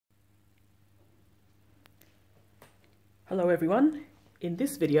Hello everyone. In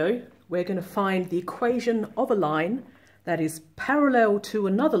this video we're going to find the equation of a line that is parallel to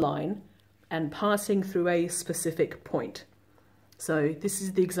another line and passing through a specific point. So this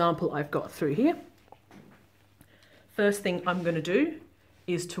is the example I've got through here. First thing I'm going to do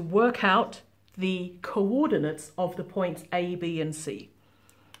is to work out the coordinates of the points A, B and C.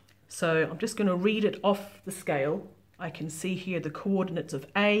 So I'm just going to read it off the scale. I can see here the coordinates of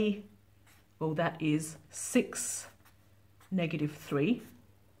A, well that is 6, -3.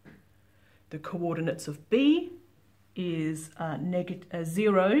 The coordinates of B is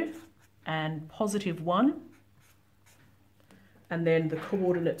 0 and +1. And then the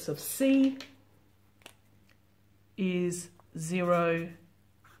coordinates of C is 0,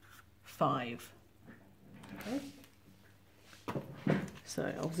 5. Okay.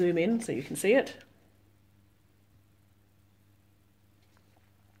 So I'll zoom in so you can see it.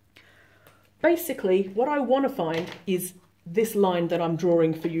 Basically, what I want to find is this line that I'm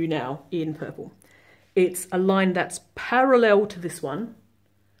drawing for you now in purple. It's a line that's parallel to this one,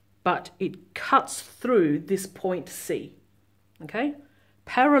 but it cuts through this point C. Okay?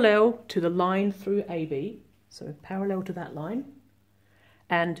 Parallel to the line through AB, so parallel to that line,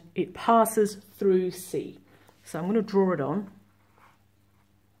 and it passes through C. So I'm going to draw it on.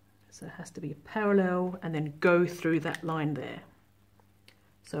 So it has to be parallel and then go through that line there.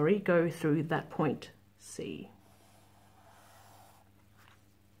 Sorry, go through that point C.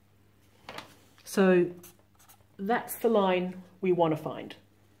 So that's the line we want to find.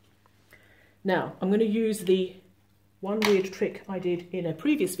 Now I'm going to use the one weird trick I did in a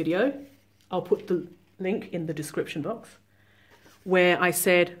previous video. I'll put the link in the description box, where I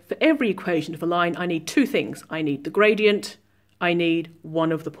said for every equation of a line I need two things. I need the gradient, I need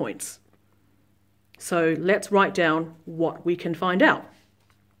one of the points. So let's write down what we can find out.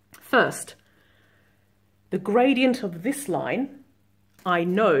 First, the gradient of this line I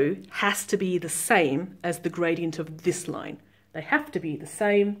know has to be the same as the gradient of this line. They have to be the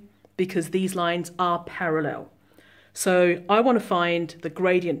same because these lines are parallel. So I want to find the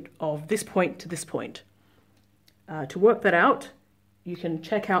gradient of this point to this point. To work that out, you can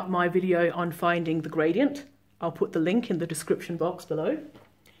check out my video on finding the gradient. I'll put the link in the description box below.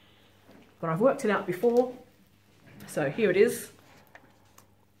 But I've worked it out before, so here it is.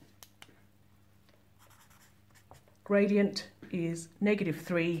 Gradient is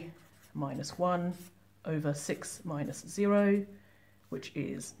 -3 minus 1 over 6 minus 0, which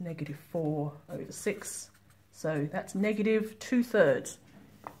is -4 over 6. So that's -2/3.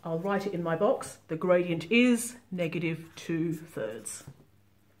 I'll write it in my box. The gradient is -2/3.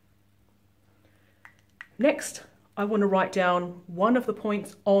 Next, I want to write down one of the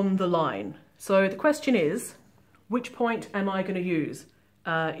points on the line. So the question is, which point am I going to use?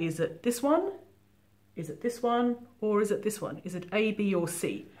 Is it this one? Is it this one? Or is it this one? Is it A, B or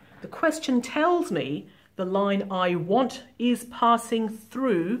C? The question tells me the line I want is passing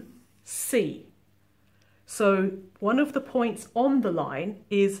through C. So one of the points on the line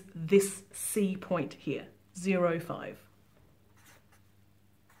is this C point here, 0, 5.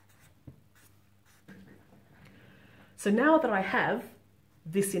 So now that I have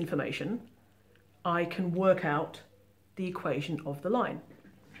this information, I can work out the equation of the line.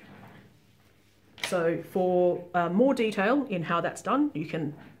 So for more detail in how that's done, you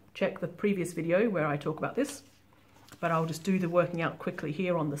can check the previous video where I talk about this, but I'll just do the working out quickly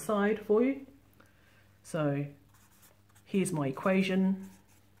here on the side for you. So here's my equation,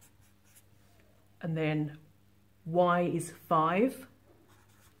 and then y is 5,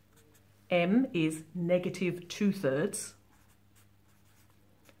 m is -2/3,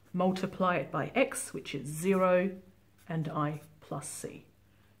 multiply it by x, which is 0, and I plus c.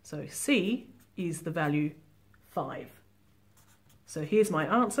 So c is the value 5. So here's my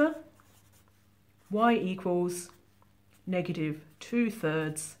answer. Y equals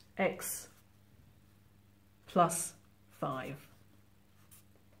 -2/3 x plus 5.